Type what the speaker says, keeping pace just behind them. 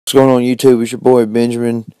What's going on YouTube? It's your boy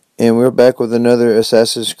Benjamin, and we're back with another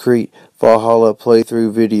Assassin's Creed Valhalla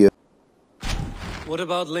playthrough video. What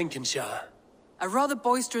about Lincolnshire? A rather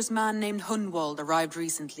boisterous man named Hunwald arrived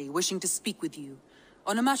recently, wishing to speak with you.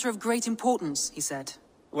 On a matter of great importance, he said.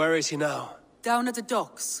 Where is he now? Down at the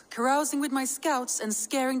docks, carousing with my scouts and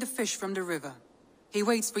scaring the fish from the river. He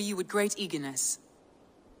waits for you with great eagerness.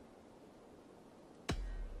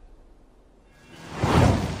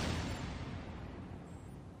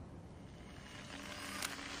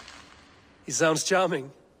 He sounds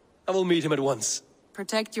charming. I will meet him at once.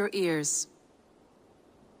 Protect your ears.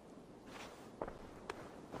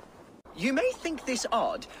 You may think this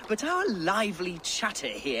odd, but our lively chatter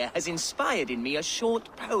here has inspired in me a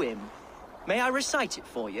short poem. May I recite it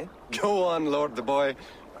for you? Go on, Lord the Boy.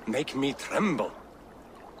 Make me tremble.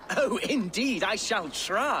 Oh, indeed, I shall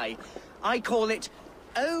try. I call it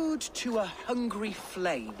Ode to a Hungry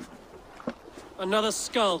Flame. Another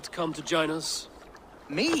skald come to join us.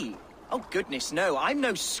 Me? Oh, goodness, no. I'm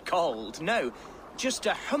no skald, no. Just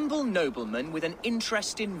a humble nobleman with an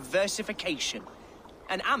interest in versification.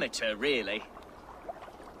 An amateur, really.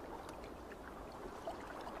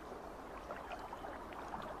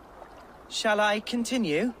 Shall I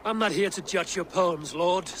continue? I'm not here to judge your poems,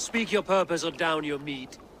 Lord. Speak your purpose or down your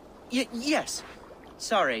meat. Yes.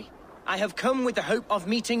 Sorry. I have come with the hope of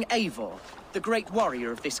meeting Eivor, the great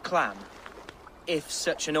warrior of this clan. If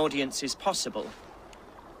such an audience is possible.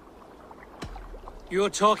 You're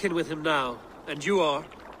talking with him now, and you are?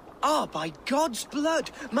 Ah, by God's blood,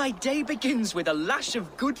 my day begins with a lash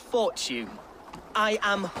of good fortune. I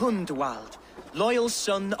am Hundwald, loyal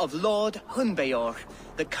son of Lord Hunbeor,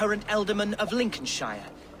 the current Ealdorman of Lincolnshire.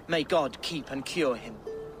 May God keep and cure him.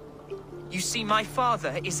 You see, my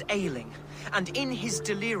father is ailing, and in his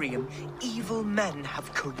delirium, evil men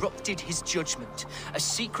have corrupted his judgment. A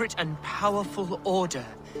secret and powerful order,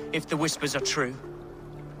 if the whispers are true.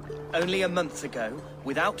 Only a month ago,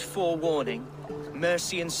 without forewarning,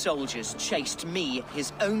 Mercian soldiers chased me,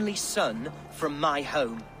 his only son, from my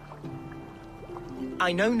home.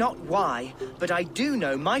 I know not why, but I do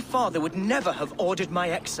know my father would never have ordered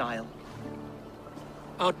my exile.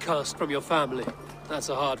 Outcast from your family. That's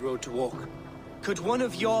a hard road to walk. Could one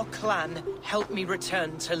of your clan help me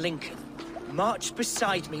return to Lincoln? March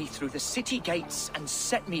beside me through the city gates and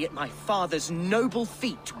set me at my father's noble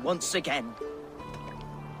feet once again.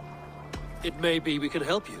 It may be we can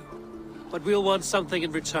help you, but we'll want something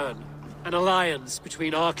in return. An alliance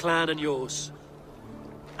between our clan and yours.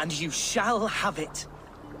 And you shall have it.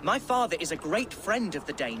 My father is a great friend of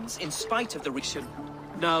the Danes, in spite of the region.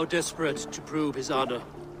 Now desperate to prove his honor.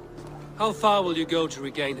 How far will you go to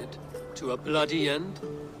regain it? To a bloody end?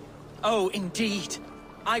 Oh, indeed.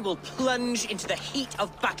 I will plunge into the heat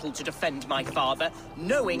of battle to defend my father,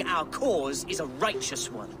 knowing our cause is a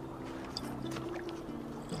righteous one.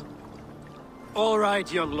 All right,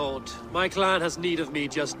 young lord. My clan has need of me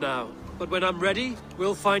just now. But when I'm ready,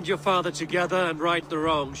 we'll find your father together and right the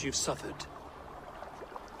wrongs you've suffered.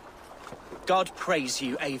 God praise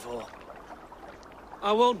you, Eivor.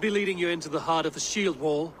 I won't be leading you into the heart of the shield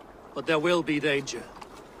wall, but there will be danger.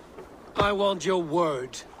 I want your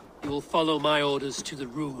word. You will follow my orders to the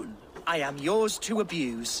ruin. I am yours to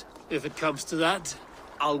abuse. If it comes to that.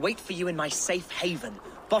 I'll wait for you in my safe haven,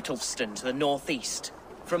 Bottleston to the northeast.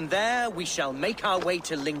 From there, we shall make our way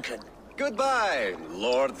to Lincoln. Goodbye,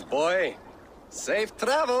 Lord the Boy. Safe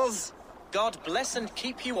travels. God bless and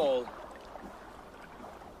keep you all.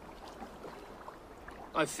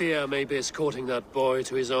 I fear I may be escorting that boy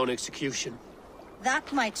to his own execution.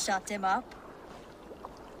 That might shut him up.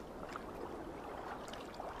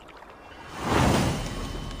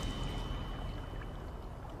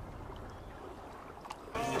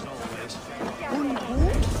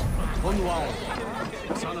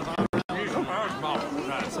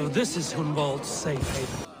 So this is Hunwald's safe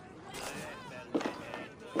haven.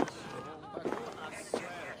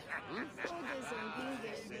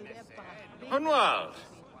 Hunwald,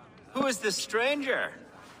 who is this stranger?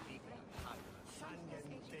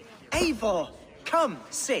 Eivor, come,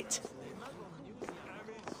 sit.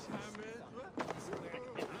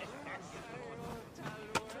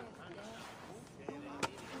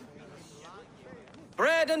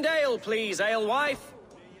 Bread and ale, please, alewife.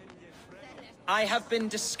 I have been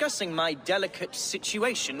discussing my delicate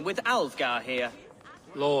situation with Alvgar here.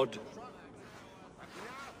 Lord.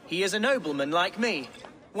 He is a nobleman like me,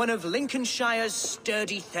 one of Lincolnshire's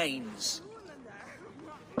sturdy thanes.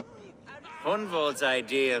 Hunwald's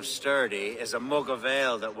idea of sturdy is a mug of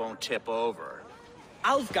ale that won't tip over.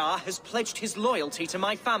 Alvgar has pledged his loyalty to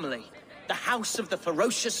my family, the House of the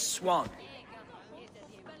Ferocious Swan.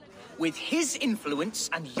 With his influence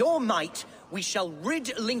and your might, we shall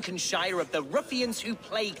rid Lincolnshire of the ruffians who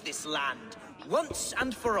plague this land, once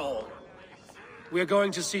and for all. We're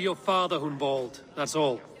going to see your father, Hunwald. That's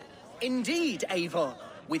all. Indeed, Eivor.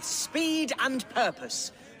 With speed and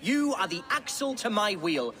purpose. You are the axle to my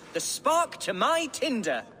wheel, the spark to my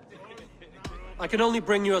tinder. I can only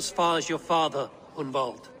bring you as far as your father,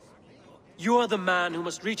 Hunwald. You are the man who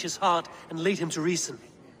must reach his heart and lead him to reason.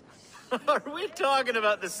 Are we talking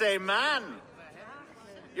about the same man?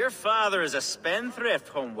 Your father is a spendthrift,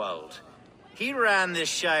 Hunwald. He ran this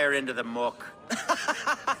shire into the muck.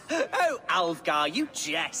 Oh, Alfgar, you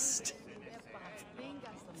jest.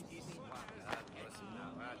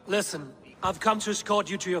 Listen, I've come to escort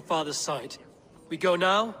you to your father's side. We go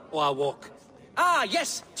now, or I walk? Ah,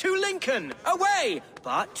 yes, to Lincoln! Away!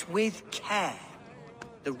 But with care.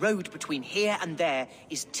 The road between here and there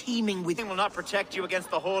is teeming with... He will not protect you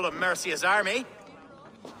against the whole of Mercia's army.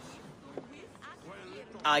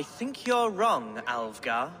 I think you're wrong,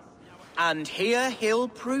 Alfgar. And here he'll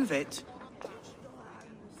prove it.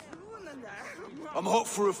 I'm hot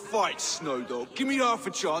for a fight, Snowdog. Give me half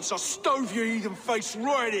a chance, I'll stove your heathen face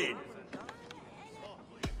right in.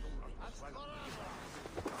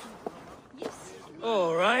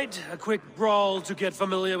 All right, a quick brawl to get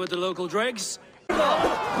familiar with the local dregs.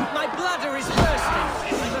 My bladder is bursting.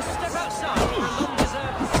 I must step outside for a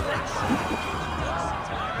long-deserved stretch.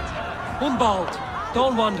 Hunwald,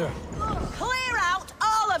 don't wander. Clear out,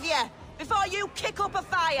 all of you, before you kick up a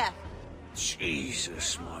fire.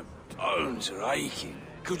 Jesus, my bones are aching.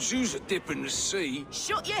 Could use a dip in the sea.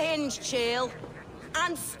 Shut your hinge, Chill,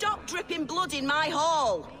 and stop dripping blood in my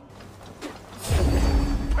hall.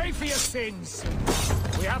 Pay for your sins.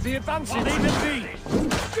 We have the advantage. Leave it be.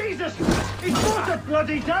 Jesus! He's not a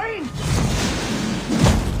bloody Dane!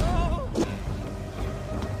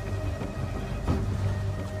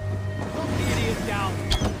 Idiot down.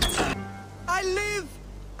 I live!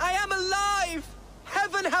 I am alive!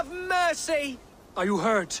 Heaven have mercy! Are you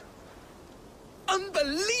hurt?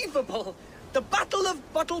 Unbelievable! The Battle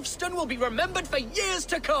of Bottleston will be remembered for years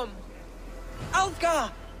to come!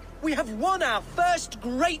 Alfgar, we have won our first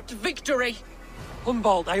great victory!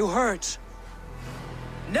 Hunwald, are you hurt?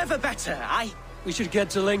 Never better, We should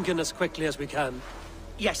get to Lincoln as quickly as we can.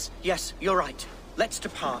 Yes, you're right. Let's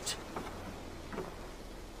depart.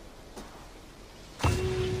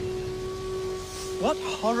 What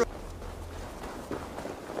horror...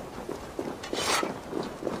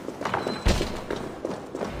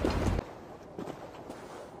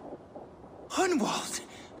 Hunwald!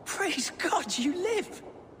 Praise God you live!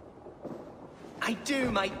 I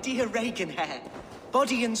do, my dear Regenhair.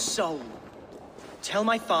 Body and soul. Tell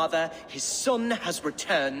my father his son has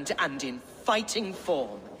returned and in fighting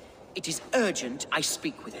form. It is urgent I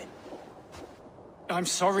speak with him. I'm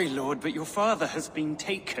sorry, Lord, but your father has been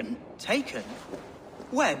taken. Taken?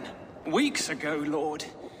 When? Weeks ago, Lord.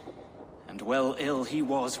 And well ill he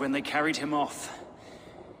was when they carried him off.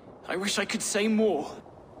 I wish I could say more.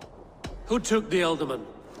 Who took the Elderman?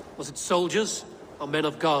 Was it soldiers or men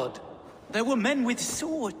of God? There were men with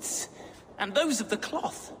swords, and those of the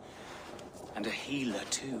cloth. And a healer,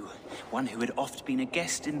 too. One who had oft been a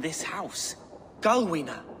guest in this house.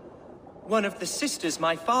 Galwina. One of the sisters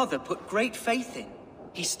my father put great faith in.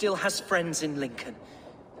 He still has friends in Lincoln.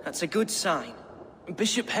 That's a good sign.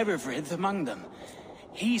 Bishop Herefrith among them.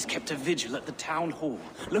 He's kept a vigil at the town hall,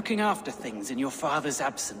 looking after things in your father's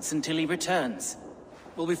absence until he returns.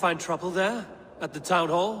 Will we find trouble there? At the town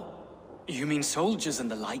hall? You mean soldiers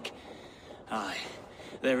and the like? Aye.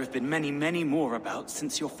 There have been many, many more about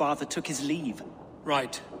since your father took his leave.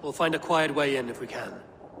 Right. We'll find a quiet way in if we can.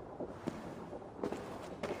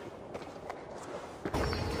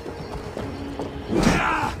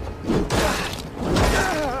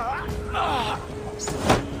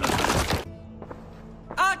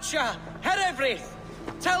 Archer! Herefrith!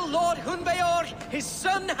 Tell Lord Hunbeor his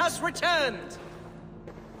son has returned!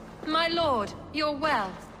 My lord, you're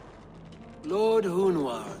well. Lord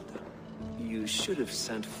Hunwald, you should have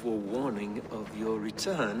sent forewarning of your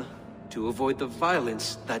return to avoid the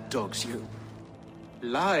violence that dogs you.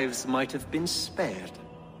 Lives might have been spared.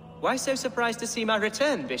 Why so surprised to see my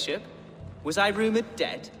return, Bishop? Was I rumored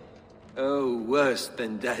dead? Oh, worse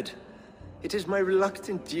than dead. It is my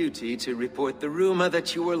reluctant duty to report the rumor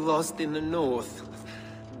that you were lost in the north,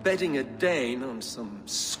 bedding a Dane on some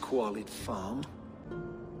squalid farm.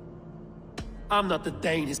 I'm not the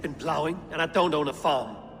Dane he's been plowing, and I don't own a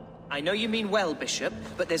farm. I know you mean well, Bishop,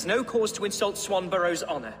 but there's no cause to insult Swanborough's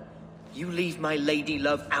honor. You leave my lady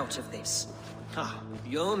love out of this. Ah,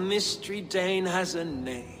 your mystery Dane has a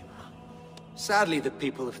name. Sadly, the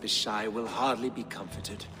people of the Shire will hardly be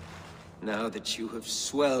comforted. Now that you have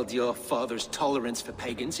swelled your father's tolerance for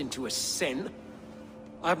pagans into a sin?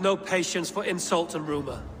 I have no patience for insult and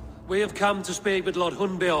rumor. We have come to speak with Lord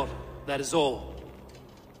Hunbeor, that is all.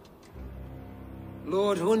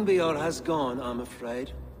 Lord Hunbeor has gone, I'm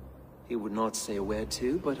afraid. He would not say where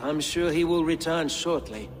to, but I'm sure he will return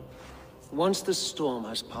shortly. Once the storm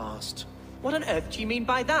has passed. What on earth do you mean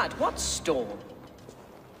by that? What storm?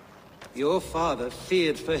 Your father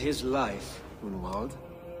feared for his life, Hunwald.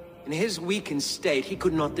 In his weakened state, he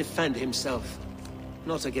could not defend himself.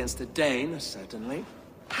 Not against a Dane, certainly.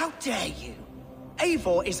 How dare you?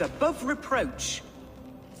 Eivor is above reproach.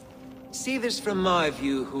 See this from my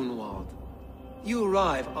view, Hunwald. You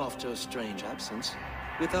arrive after a strange absence,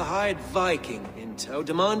 with a hired Viking in tow,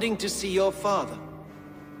 demanding to see your father.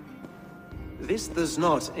 This does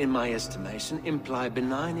not, in my estimation, imply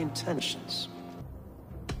benign intentions.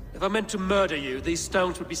 If I meant to murder you, these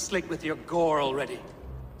stones would be slick with your gore already.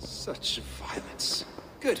 Such violence.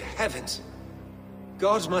 Good heavens!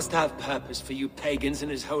 God must have purpose for you pagans in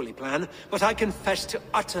his holy plan, but I confess to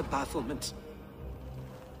utter bafflement.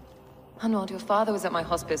 Hunwald, your father was at my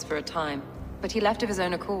hospice for a time, but he left of his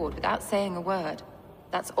own accord without saying a word.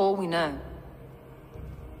 That's all we know.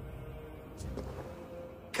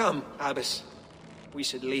 Come, Abbess. We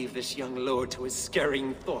should leave this young lord to his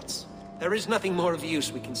scurrying thoughts. There is nothing more of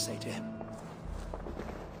use we can say to him.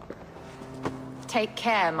 Take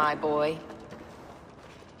care, my boy.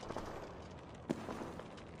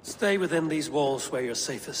 Stay within these walls where you're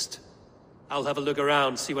safest. I'll have a look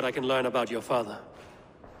around, see what I can learn about your father.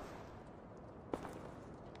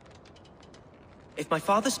 If my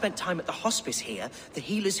father spent time at the hospice here, the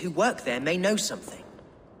healers who work there may know something.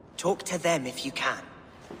 Talk to them if you can.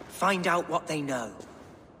 Find out what they know.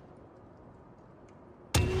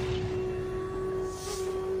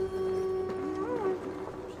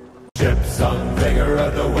 Ships on vigor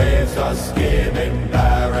of the waves are skimming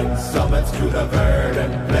barren summits to the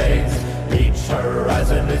verdant plains. Each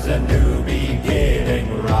horizon is a new beginning.